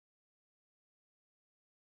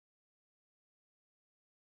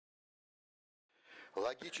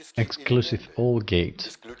Exclusive OR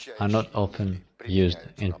gates are not often used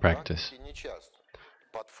in practice.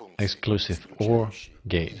 Exclusive OR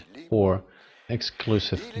gate or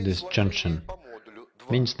exclusive disjunction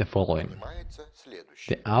means the following.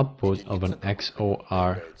 The output of an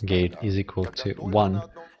XOR gate is equal to 1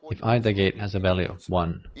 if either gate has a value of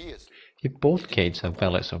 1. If both gates have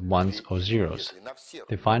values of 1s or 0s,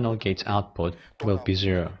 the final gate's output will be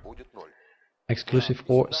 0. Exclusive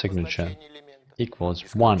OR signature equals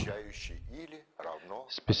 1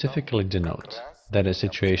 specifically denotes that a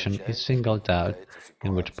situation is singled out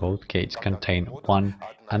in which both gates contain one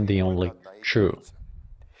and the only true.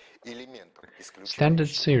 Standard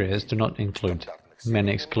series do not include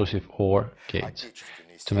many exclusive OR gates.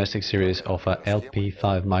 Domestic series offer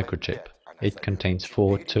LP5 microchip. It contains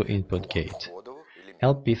 4 2-input gates.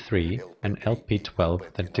 LP3 and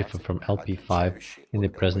LP12 that differ from LP5 in the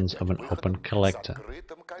presence of an open collector.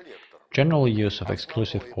 General use of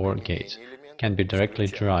exclusive OR gates can be directly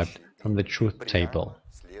derived from the truth table.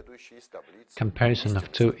 Comparison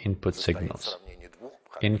of two input signals.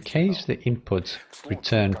 In case the inputs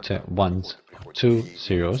return to ones or two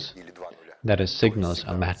zeros, that is, signals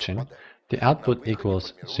are matching, the output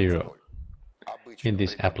equals 0. In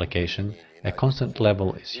this application, a constant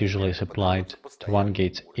level is usually supplied to one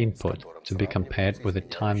gate's input to be compared with a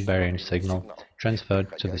time-variant signal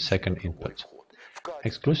transferred to the second input.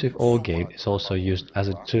 Exclusive OR gate is also used as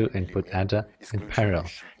a 2-input adder in parallel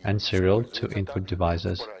and serial 2-input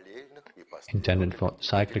divisors intended for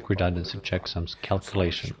cyclic redundancy checksums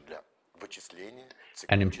calculation.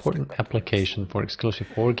 An important application for exclusive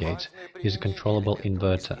OR gates is a controllable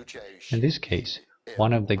inverter. In this case,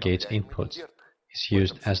 one of the gate's inputs is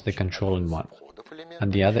used as the controlling one,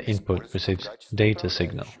 and the other input receives data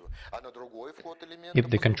signal. If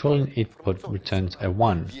the controlling input returns a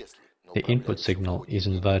 1, the input signal is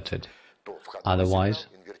inverted, otherwise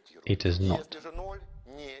it is not.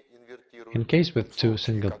 In case with two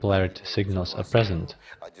single-polarity signals are present,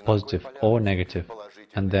 positive or negative,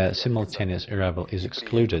 and their simultaneous arrival is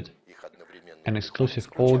excluded, an exclusive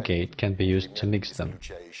OR gate can be used to mix them.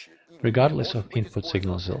 Regardless of input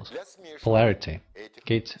signals' polarity,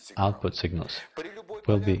 gate's output signals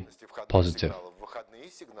will be positive.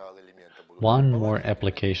 One more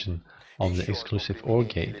application of the exclusive OR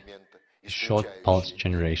gate is short pulse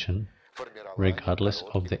generation, regardless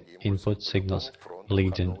of the input signal's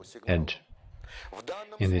leading edge.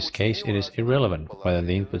 In this case, it is irrelevant whether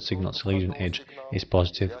the input signal's leading edge is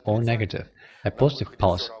positive or negative. A positive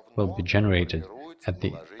pulse will be generated at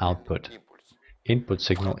the output. Input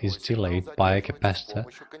signal is delayed by a capacitor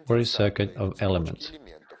or a circuit of elements,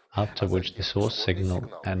 after which the source signal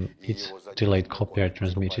and its delayed copy are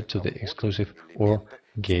transmitted to the exclusive OR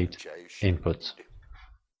gate inputs.